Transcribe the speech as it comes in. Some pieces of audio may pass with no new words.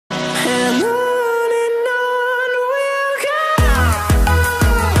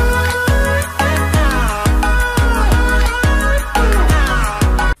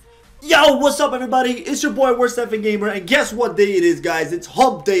what's up everybody? It's your boy Worst Effing Gamer, and guess what day it is, guys? It's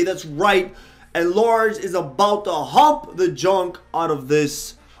hump day, that's right. And Lars is about to hump the junk out of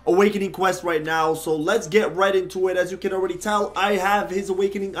this awakening quest right now. So let's get right into it. As you can already tell, I have his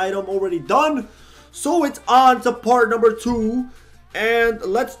awakening item already done. So it's on to part number 2. And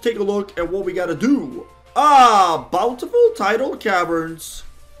let's take a look at what we gotta do. Bountiful Tidal Caverns.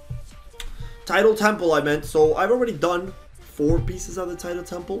 Tidal Temple, I meant. So I've already done 4 pieces of the Tidal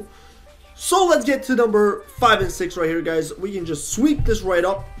Temple. So let's get to number 5 and 6 right here, guys. We can just sweep this right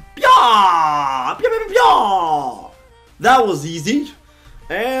up. That was easy.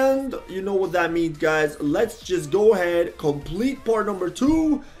 And you know what that means, guys. Let's just go ahead, complete part number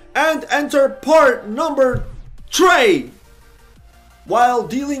 2, and enter part number 3. While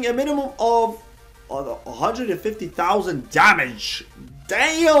dealing a minimum of 150,000 damage.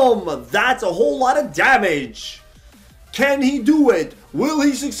 Damn, that's a whole lot of damage. Can he do it? Will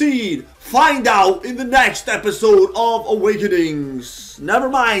he succeed? Find out in the next episode of Awakenings. Never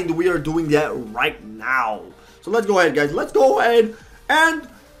mind, we are doing that right now. So let's go ahead, guys. Let's go ahead and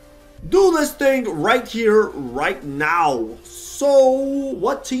do this thing right here, right now. So,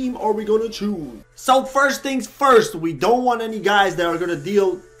 what team are we going to choose? So, first things first, we don't want any guys that are going to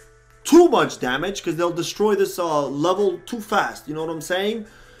deal too much damage because they'll destroy this level too fast. You know what I'm saying?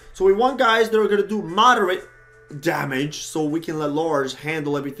 So, we want guys that are going to do moderate damage so we can let Lars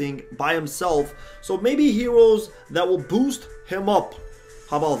handle everything by himself. So maybe heroes that will boost him up.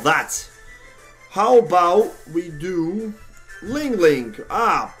 How about that? How about we do Ling Ling?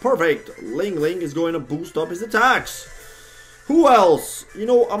 Perfect. Ling Ling is going to boost up his attacks. Who else? You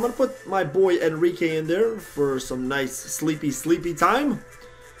know, I'm gonna put my boy Enrique in there for some nice sleepy time.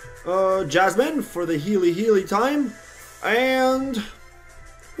 Jasmine for the healy time. And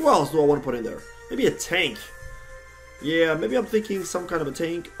who else do I want to put in there? Maybe a tank. Yeah, maybe I'm thinking some kind of a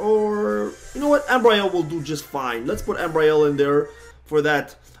tank. Or, you know what? Embrael will do just fine. Let's put Embrael in there for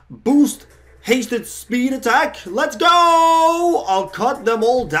that boost hasted speed attack. Let's go! I'll cut them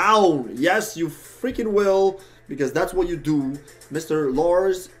all down. Yes, you freaking will. Because that's what you do. Mr.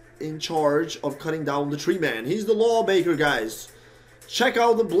 Lars in charge of cutting down the tree man. He's the lawmaker, guys. Check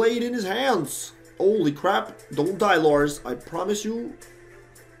out the blade in his hands. Holy crap. Don't die, Lars. I promise you.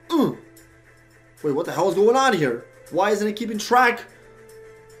 Wait, what the hell is going on here? Why isn't it keeping track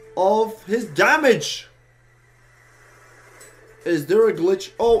of his damage? Is there a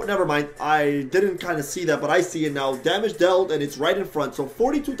glitch? Oh, never mind. I didn't kind of see that, but I see it now. Damage dealt, and it's right in front. So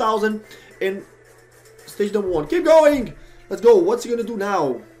 42,000 in stage number 1. Keep going. Let's go. What's he going to do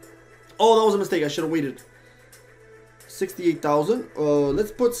now? Oh, that was a mistake. I should have waited. 68,000.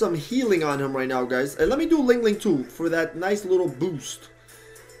 Let's put some healing on him right now, guys. And let me do Ling Ling too for that nice little boost.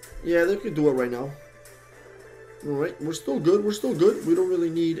 Yeah, they could do it right now. Alright, we're still good. We're still good. We don't really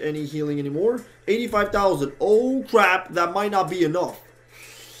need any healing anymore. 85,000. Oh, crap. That might not be enough.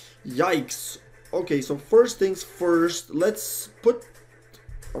 Yikes. Okay, so first things first. Let's put...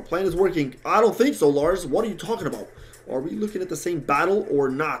 Our plan is working. I don't think so, Lars. What are you talking about? Are we looking at the same battle or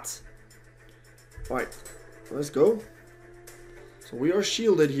not? Alright, let's go. So we are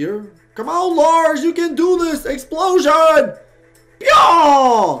shielded here. Come on, Lars. You can do this. Explosion!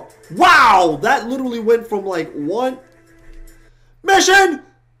 Yo! Wow! That literally went from like one mission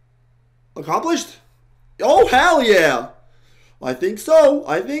accomplished. Oh, hell yeah! I think so.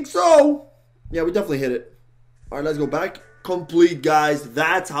 I think so. Yeah, we definitely hit it. Alright, let's go back. Complete, guys.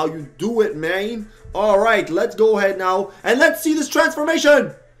 That's how you do it, man. Alright, let's go ahead now and let's see this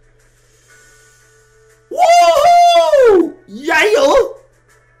transformation. Woohoo! Yeah!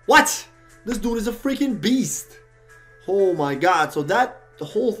 What? This dude is a freaking beast. Oh my god, so that the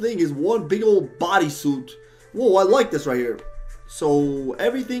whole thing is one big old bodysuit. Whoa, I like this right here. So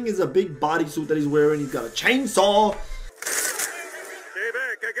everything is a big bodysuit that he's wearing. He's got a chainsaw. Hey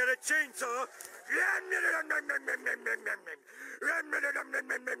back, I got a chainsaw.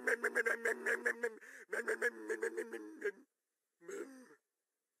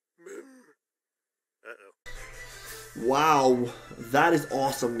 Wow, that is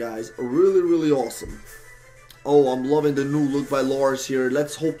awesome, guys. Really awesome. Oh, I'm loving the new look by Lars here.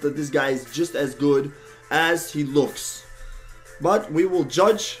 Let's hope that this guy is just as good as he looks. But we will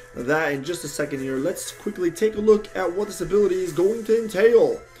judge that in just a second here. Let's quickly take a look at what this ability is going to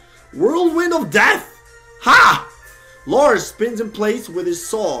entail. Whirlwind of Death! Ha! Lars spins in place with his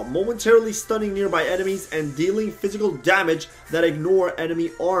saw, momentarily stunning nearby enemies and dealing physical damage that ignore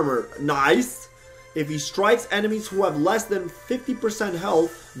enemy armor. Nice! If he strikes enemies who have less than 50%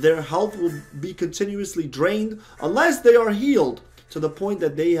 health, their health will be continuously drained unless they are healed to the point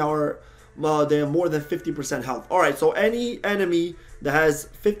that they have more than 50% health. Alright, so any enemy that has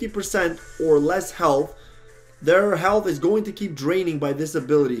 50% or less health, their health is going to keep draining by this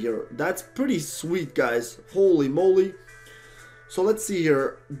ability here. That's pretty sweet, guys. Holy moly. So let's see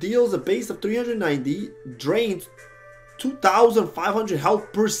here. Deals a base of 390, drains 2,500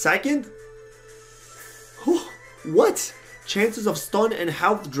 health per second. What? Chances of stun and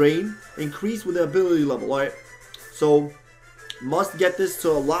health drain increase with the ability level. Alright, so must get this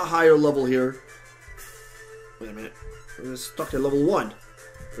to a lot higher level here. Wait a minute. We're stuck at level 1.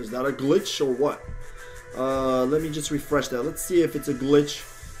 Is that a glitch or what? Let me just refresh that. Let's see if it's a glitch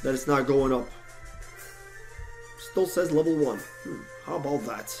that it's not going up. Still says level 1. How about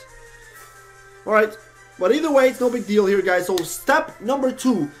that? Alright. But either way, it's no big deal here, guys. So step number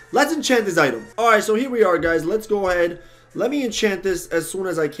 2. Let's enchant this item. Alright, so here we are, guys. Let's go ahead. Let me enchant this as soon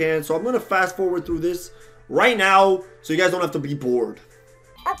as I can. So I'm going to fast forward through this right now so you guys don't have to be bored.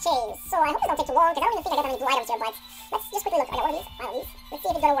 Okay, so I hope it don't take too long because I don't even think I got any blue items here, but let's just quickly look. I got one of these, one of these. Let's see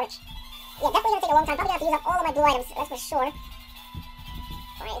if it's going to work. Yeah, definitely going to take a long time. Probably going to have to use up all of my blue items, that's for sure.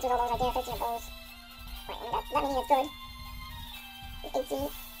 Alright, let's use all those right there, 13 of those. Alright, that means it's good. 18,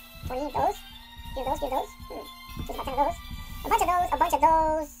 20 of those. Few of those, few of those. Just about 10 of those. A bunch of those, a bunch of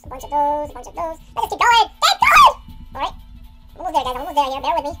those, a bunch of those, a bunch of those. Let's just keep going! Keep going! Alright. Almost there, guys. I'm almost there here.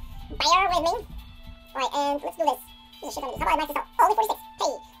 Bear with me. Bear with me. Alright, and let's do this. There's a shit on these. How about I max this out? Oh, only 46.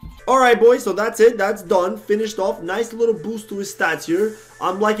 Hey! Alright, boys. So that's it. That's done. Finished off. Nice little boost to his stats here.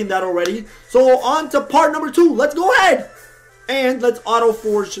 I'm liking that already. So on to part number 2. Let's go ahead. And let's auto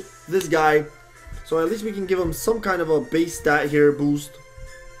forge this guy. So at least we can give him some kind of a base stat here boost.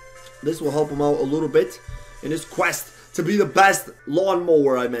 This will help him out a little bit in his quest to be the best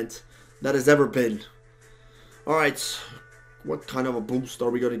lawnmower, that has ever been. Alright, what kind of a boost are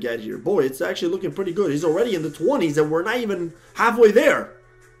we going to get here? Boy, it's actually looking pretty good. He's already in the 20s and we're not even halfway there.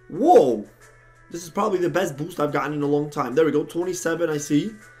 Whoa. This is probably the best boost I've gotten in a long time. There we go, 27, I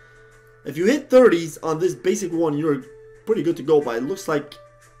see. If you hit 30s on this basic one, you're pretty good to go, but it looks like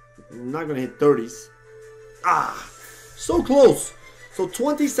I'm not going to hit 30s. Ah, so close. So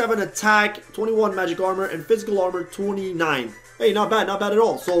 27 attack, 21 magic armor, and physical armor 29. Hey, not bad at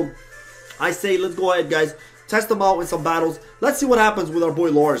all. So I say let's go ahead, guys. Test them out in some battles. Let's see what happens with our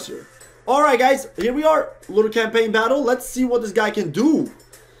boy Lars here. Alright, guys. Here we are. Little campaign battle. Let's see what this guy can do.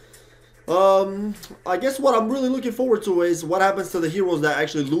 I guess what I'm really looking forward to is what happens to the heroes that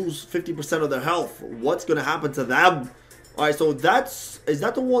actually lose 50% of their health. What's going to happen to them? Alright, so is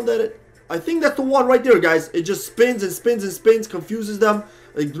that the one that... I think that's the one right there, guys. It just spins and spins and spins, confuses them,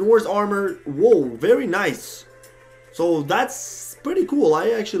 ignores armor. Whoa, very nice. So that's pretty cool.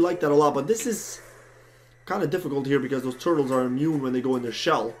 I actually like that a lot, but this is kind of difficult here because those turtles are immune when they go in their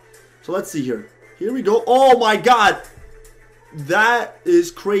shell. So let's see here. Here we go. Oh my god. That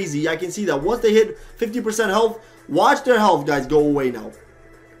is crazy. I can see that. Once they hit 50% health, watch their health, guys, go away now.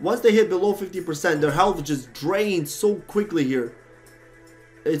 Once they hit below 50%, their health just drains so quickly here.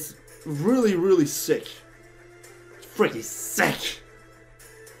 It's really, really sick. Freaking sick.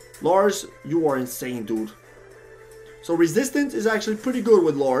 Lars, you are insane, dude. So resistance is actually pretty good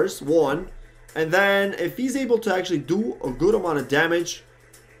with Lars, 1. And then if he's able to actually do a good amount of damage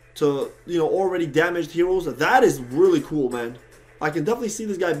to, you know, already damaged heroes, that is really cool, man. I can definitely see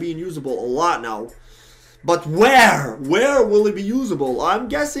this guy being usable a lot now. But where? Where will it be usable? I'm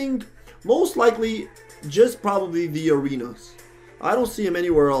guessing most likely just probably the arenas. I don't see him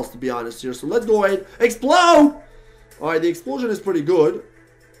anywhere else, to be honest here. So let's go ahead. Explode! Alright, the explosion is pretty good.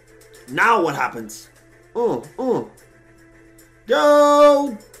 Now what happens? Go!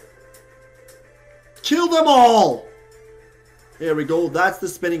 Kill them all! There we go. That's the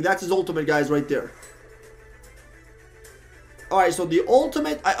spinning. That's his ultimate, guys, right there. Alright, so the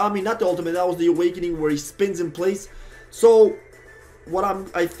ultimate... I mean, not the ultimate. That was the awakening where he spins in place. So, what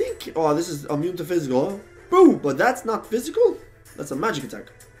I think... Oh, this is immune to physical, huh? Boom! But that's not physical? That's a magic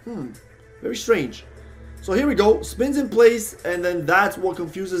attack. Very strange. So here we go. Spins in place, and then that's what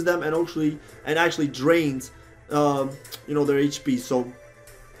confuses them and actually drains, you know, their HP. So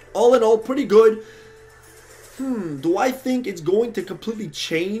all in all, pretty good. Do I think it's going to completely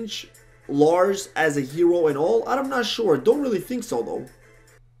change Lars as a hero and all? I'm not sure. Don't really think so though.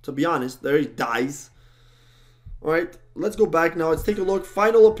 To be honest, there he dies. Alright, let's go back now. Let's take a look.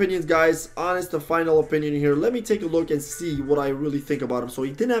 Final opinions, guys. Honest and final opinion here. Let me take a look and see what I really think about him. So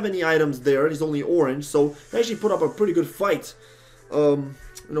he didn't have any items there. He's only orange. So he actually put up a pretty good fight. You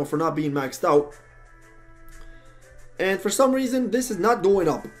know, for not being maxed out. And for some reason, this is not going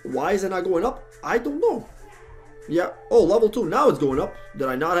up. Why is it not going up? I don't know. Yeah. Oh, level 2. Now it's going up. Did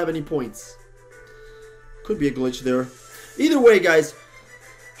I not have any points? Could be a glitch there. Either way, guys.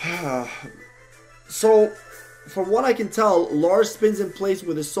 So... from what I can tell, Lars spins in place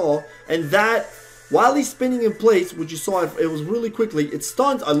with his saw, and that, while he's spinning in place, which you saw, it was really quickly, it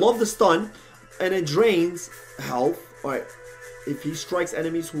stuns. I love the stun, and it drains health. Alright, if he strikes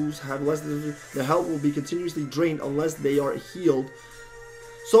enemies who have less than, the health will be continuously drained unless they are healed.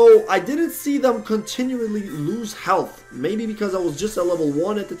 So I didn't see them continually lose health. Maybe because I was just at level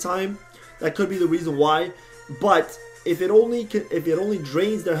 1 at the time. That could be the reason why. But if it only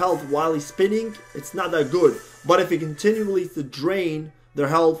drains their health while he's spinning, it's not that good. But if it continually to drain their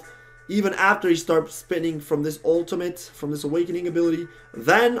health even after he starts spinning from this ultimate, from this awakening ability,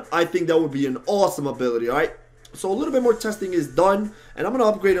 then I think that would be an awesome ability, alright? So a little bit more testing is done, and I'm going to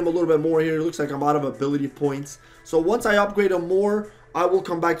upgrade him a little bit more here. It looks like I'm out of ability points. So once I upgrade him more, I will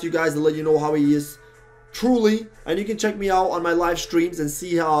come back to you guys to let you know how he is truly, and you can check me out on my live streams and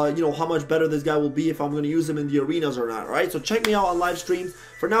see how, you know, how much better this guy will be if I'm going to use him in the arenas or not. Alright, so check me out on live streams.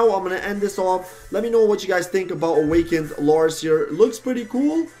 For now, I'm going to end this off. Let me know what you guys think about Awakened Lars here. It looks pretty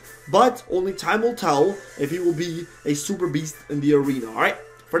cool, but only time will tell if he will be a super beast in the arena. Alright,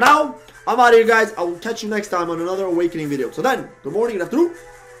 for now, I'm out of here, guys. I will catch you next time on another Awakening video. So then, good morning, good afternoon,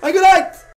 and good night.